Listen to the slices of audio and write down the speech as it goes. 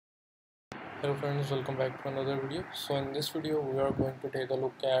Hello friends, welcome back to another video. So in this video we are going to take a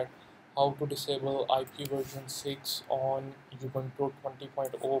look at how to disable IP version 6 on Ubuntu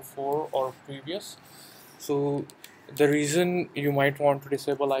 20.04 or previous. So the reason you might want to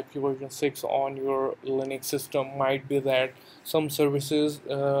disable IP version 6 on your Linux system might be that some services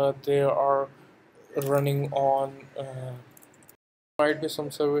they are running on might be some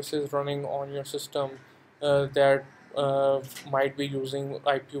services running on your system that might be using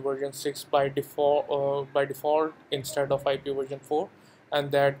IP version 6 by default instead of IP version 4,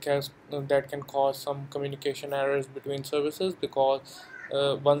 and that can cause some communication errors between services because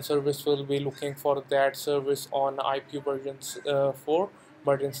one service will be looking for that service on IP version 4,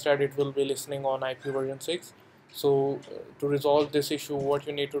 but instead it will be listening on IP version 6. So to resolve this issue, what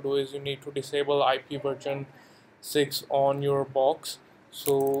you need to do is you need to disable IP version 6 on your box.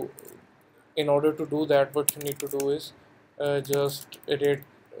 So in order to do that, what you need to do is just edit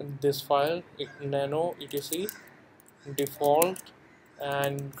this file nano etc default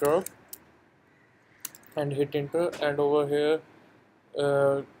and GRUB and hit enter, and over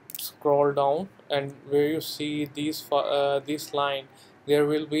here scroll down, and where you see this line, there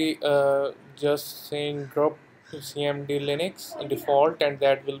will be just saying GRUB cmd linux default, and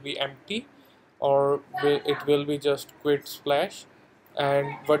that will be empty, or it will be just quit splash.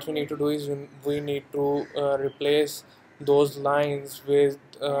 And what we need to do is we need to replace those lines with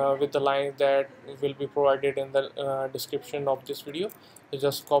the lines that will be provided in the description of this video. So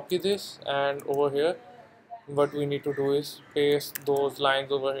just copy this, and over here what we need to do is paste those lines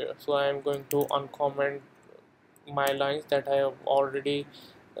over here. So I am going to uncomment my lines that I have already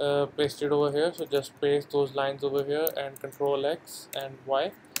pasted over here. So just paste those lines over here and Control X and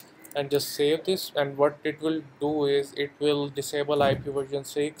Y, and just save this. And what it will do is it will disable IP version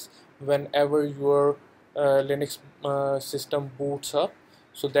 6 whenever your Linux system boots up.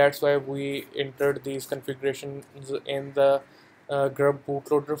 So that's why we entered these configurations in the grub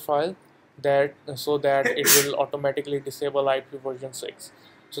bootloader file, that so that it will automatically disable IP version 6.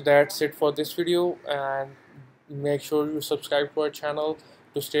 So that's it for this video, and make sure you subscribe to our channel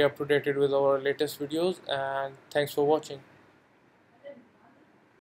to stay up to date with our latest videos, and thanks for watching.